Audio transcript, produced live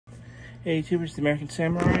Hey YouTubers, it's the American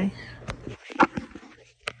Samurai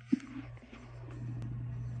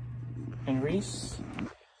and Reese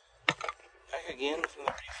back again with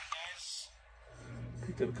another video for you guys.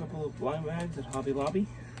 Picked up a couple of blind bags at Hobby Lobby.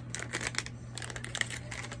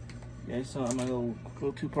 You guys saw my little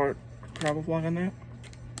two-part travel vlog on that.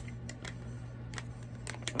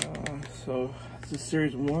 So this is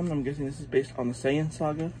series 1. I'm guessing this is based on the Saiyan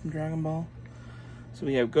saga from Dragon Ball. So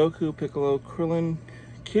we have Goku, Piccolo, Krillin,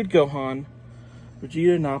 Kid Gohan,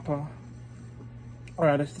 Vegeta, Nappa,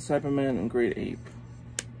 Raditz, the Cyberman, and Great Ape.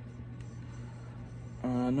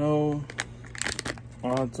 No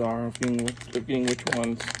odds are of getting which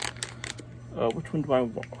ones. Which one do I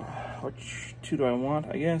want? Which two do I want?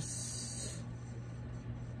 I guess.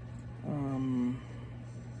 I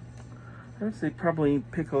would say probably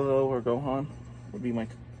Piccolo or Gohan would be my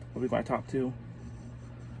top two.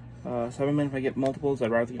 Cybermen, if I get multiples,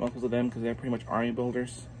 I'd rather get multiples of them because they're pretty much army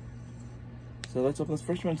builders. So let's open this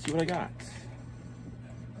first one and see what I got.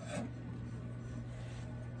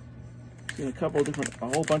 Seen a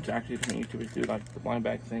whole bunch of actually different YouTubers do like the blind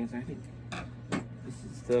bag things. I think this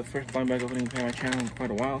is the first blind bag opening on my channel in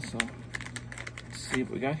quite a while. So let's see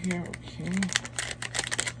what we got here. Okay.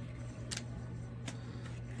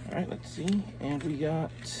 All right, let's see. And we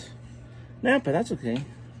got Nappa. That's okay.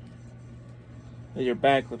 Your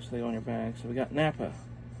bag clips they on your bag. So we got Nappa.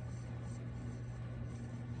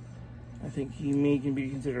 I think he can be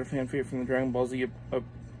considered a fan favorite from the Dragon Ball Z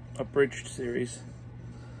abridged series.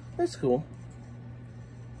 That's cool.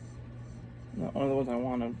 Not one of the ones I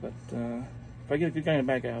wanted, but if I get a good guy in the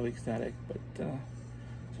bag, I'll be ecstatic. But so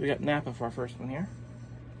we got Nappa for our first one here.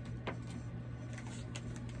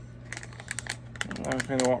 And I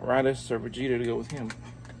kind of want Raditz or Vegeta to go with him,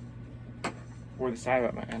 or the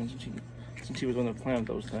Cyberman, since he was one that planned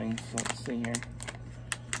those things. So let's see here.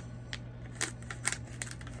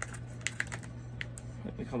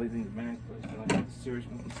 They call these things bags, but I like the serious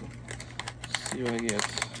ones. So let's see what I get.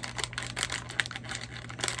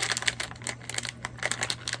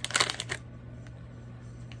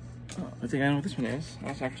 I think I know what this one is.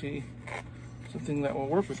 That's actually something that will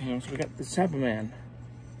work with him. So we got the Cyberman.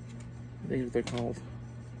 I think is what they're called.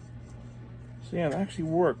 So yeah, that actually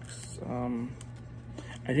works.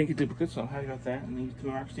 I think it duplicates, so I'm happy about that. And these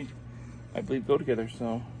two are actually, I believe, go together.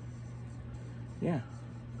 So yeah,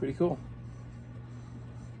 pretty cool.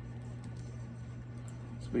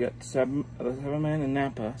 So we got the Cyberman and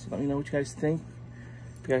Nappa. So let me know what you guys think.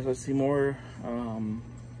 If you guys want to see more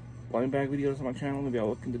blind bag videos on my channel, maybe I'll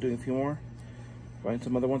look into doing a few more. Find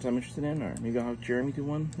some other ones I'm interested in, or maybe I'll have Jeremy do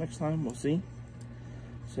one next time. We'll see.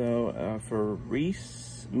 So for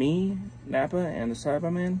Reese, me, Nappa, and the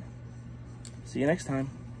Cyberman, see you next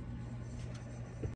time.